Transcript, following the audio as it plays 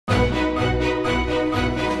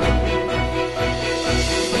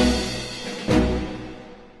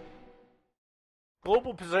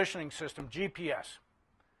Global Positioning System, GPS.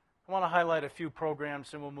 I want to highlight a few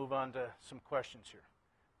programs and we'll move on to some questions here.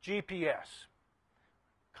 GPS.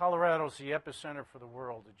 Colorado's the epicenter for the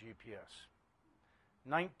world of GPS.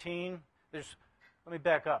 Let me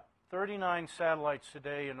back up. 39 satellites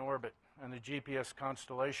today in orbit in the GPS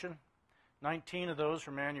constellation. 19 of those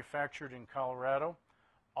were manufactured in Colorado.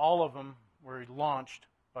 All of them were launched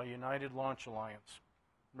by United Launch Alliance,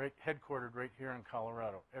 headquartered right here in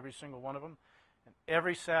Colorado. Every single one of them. And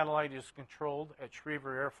every satellite is controlled at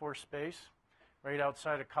Schriever Air Force Base, right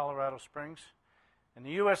outside of Colorado Springs. And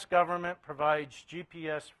the U.S. government provides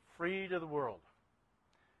GPS free to the world.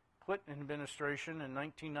 Clinton administration in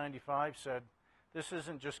 1995 said, this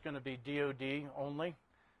isn't just going to be DOD only.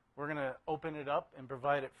 We're going to open it up and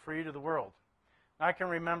provide it free to the world. I can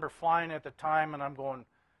remember flying at the time, and I'm going,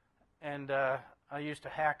 and I used to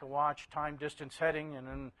hack a watch, time, distance, heading, and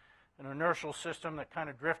then an inertial system that kind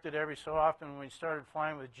of drifted every so often. When we started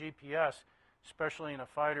flying with GPS, especially in a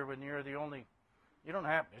fighter when you're the only, you don't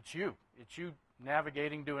have, it's you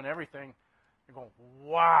navigating, doing everything. You're going,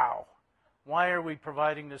 wow, why are we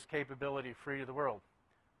providing this capability free to the world?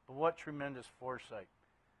 But what tremendous foresight.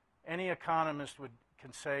 Any economist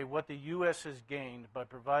can say what the U.S. has gained by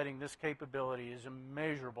providing this capability is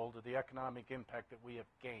immeasurable to the economic impact that we have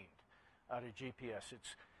gained out of GPS.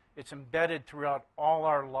 It's embedded throughout all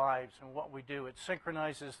our lives and what we do. It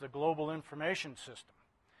synchronizes the global information system.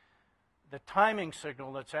 The timing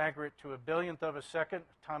signal that's accurate to a billionth of a second,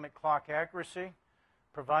 atomic clock accuracy,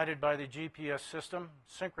 provided by the GPS system,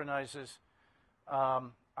 synchronizes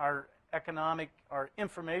our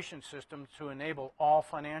information system to enable all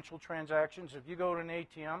financial transactions. If you go to an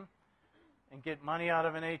ATM and get money out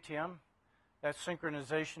of an ATM, that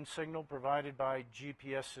synchronization signal provided by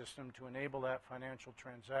GPS system to enable that financial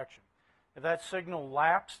transaction. If that signal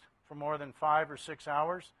lapsed for more than 5 or 6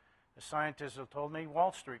 hours, the scientists have told me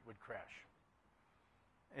Wall Street would crash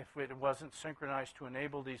if it wasn't synchronized to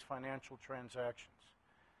enable these financial transactions.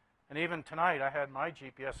 And even tonight, I had my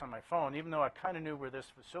GPS on my phone. Even though I kind of knew where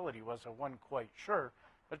this facility was, I wasn't quite sure.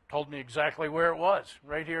 It told me exactly where it was,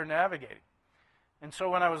 right here navigating. And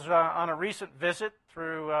so when I was on a recent visit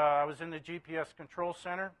I was in the GPS control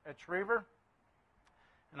center at Schriever,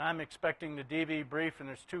 and I'm expecting the DV brief, and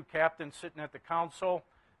there's 2 captains sitting at the console,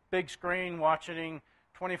 big screen, watching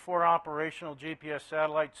 24 operational GPS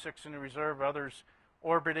satellites, 6 in the reserve, others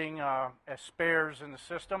orbiting as spares in the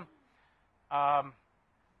system.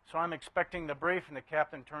 So I'm expecting the brief, and the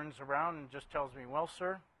captain turns around and just tells me, well,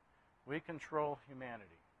 sir, we control humanity.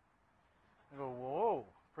 I go, whoa,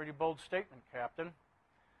 pretty bold statement, Captain.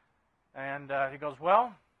 And he goes,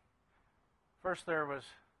 well, first there was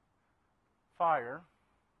fire,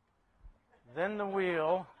 then the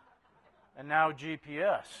wheel, and now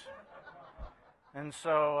GPS. And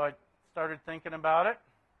so I started thinking about it.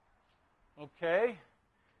 Okay.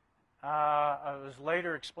 It was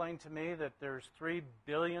later explained to me that there's 3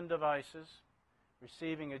 billion devices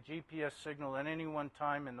receiving a GPS signal at any one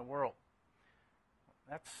time in the world.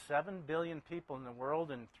 That's 7 billion people in the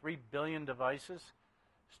world and 3 billion devices.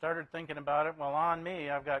 Started thinking about it. Well, on me,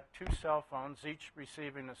 I've got 2 cell phones, each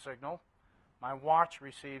receiving a signal. My watch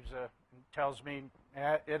tells me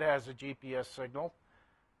it has a GPS signal.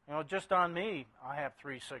 You know, just on me, I have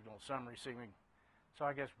 3 signals I'm receiving. So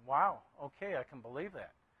I guess, wow, okay, I can believe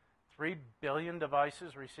that. 3 billion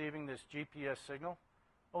devices receiving this GPS signal.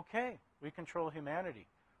 Okay, we control humanity.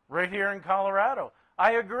 Right here in Colorado.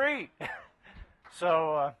 I agree.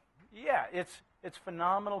 So, yeah, it's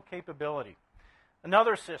phenomenal capability.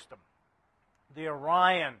 Another system, the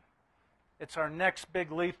Orion. It's our next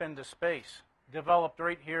big leap into space. Developed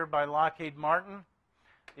right here by Lockheed Martin.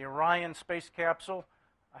 The Orion Space Capsule.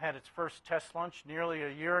 I had its first test launch nearly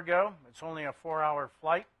a year ago. It's only a 4-hour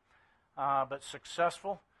flight, but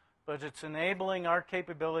successful. But it's enabling our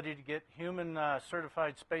capability to get human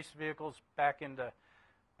certified space vehicles back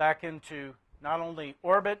into not only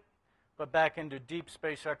orbit, but back into deep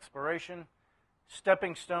space exploration,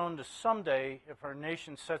 stepping stone to someday, if our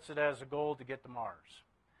nation sets it as a goal, to get to Mars.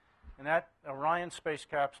 And that Orion Space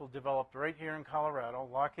Capsule developed right here in Colorado,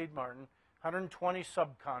 Lockheed Martin, 120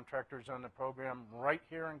 subcontractors on the program right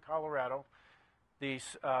here in Colorado. The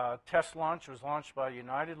test launch was launched by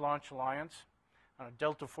United Launch Alliance on a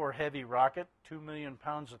Delta IV Heavy rocket, 2 million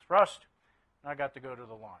pounds of thrust, and I got to go to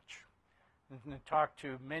the launch and talk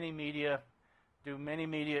to many media, do many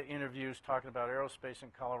media interviews talking about aerospace in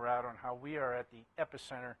Colorado and how we are at the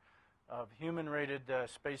epicenter of human-rated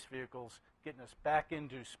space vehicles getting us back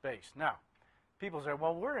into space. Now, people say,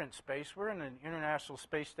 well, we're in space. We're in an International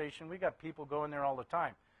Space Station. We got people going there all the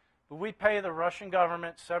time. But we pay the Russian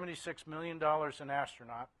government $76 million an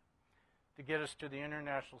astronaut to get us to the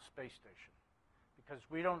International Space Station, because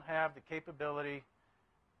we don't have the capability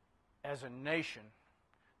as a nation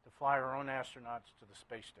to fly our own astronauts to the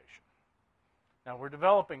space station. Now, we're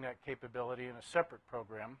developing that capability in a separate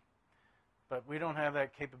program, but we don't have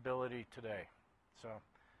that capability today. So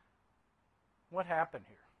what happened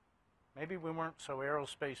here? Maybe we weren't so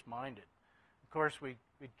aerospace minded. Of course, we'd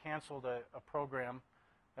canceled a program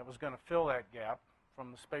that was going to fill that gap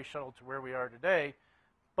from the space shuttle to where we are today,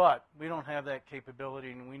 but we don't have that capability,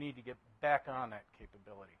 and we need to get back on that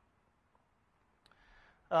capability.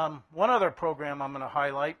 One other program I'm going to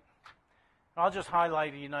highlight, I'll just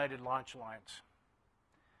highlight the United Launch Alliance.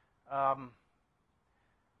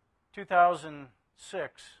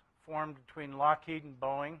 2006, formed between Lockheed and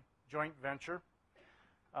Boeing, joint venture.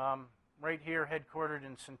 Right here, headquartered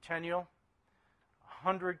in Centennial,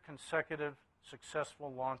 100 consecutive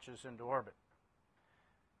successful launches into orbit.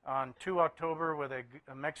 On 2 October with a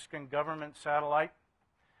Mexican government satellite.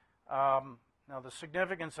 Now the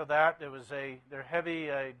significance of that, they're heavy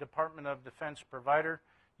Department of Defense provider,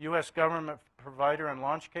 U.S. government provider and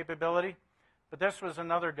launch capability, but this was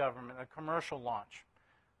another government, a commercial launch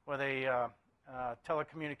with a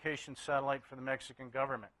telecommunications satellite for the Mexican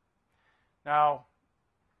government. Now,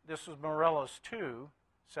 this was Morelos 2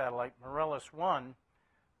 satellite. Morelos 1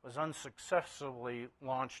 was unsuccessfully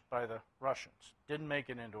launched by the Russians. Didn't make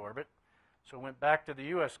it into orbit, so it went back to the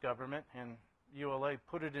U.S. government, and ULA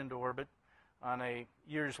put it into orbit on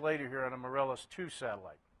years later here on a Morelos 2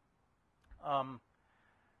 satellite.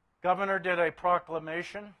 Governor did a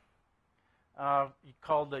proclamation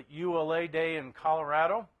called the ULA Day in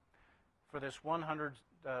Colorado for this 100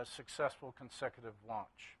 successful consecutive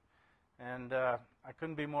launch. And I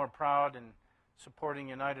couldn't be more proud in supporting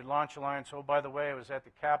United Launch Alliance. Oh, by the way, I was at the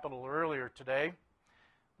Capitol earlier today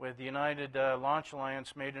with the United Launch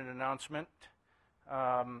Alliance made an announcement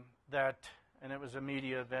and it was a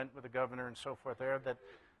media event with the governor and so forth there, that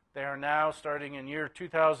they are now starting in year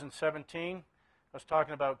 2017. I was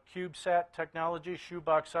talking about CubeSat technology,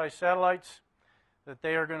 shoebox-sized satellites, that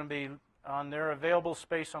they are going to be on their available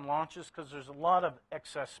space on launches, because there's a lot of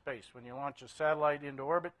excess space. When you launch a satellite into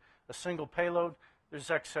orbit, a single payload,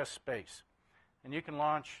 there's excess space. And you can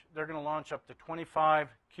launch, they're going to launch up to 25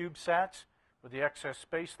 CubeSats with the excess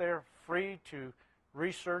space there, free to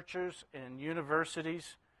researchers and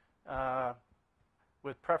universities,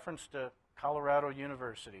 with preference to Colorado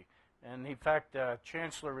University. And in fact,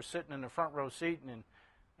 Chancellor was sitting in the front row seat,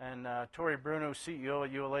 and Tori Bruno, CEO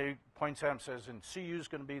at ULA, points out and says, and CU is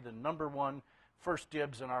going to be the #1 first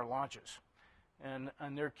dibs in our launches, and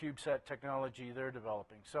their CubeSat technology they're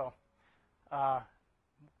developing. So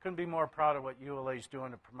couldn't be more proud of what ULA is doing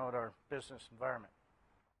to promote our business environment.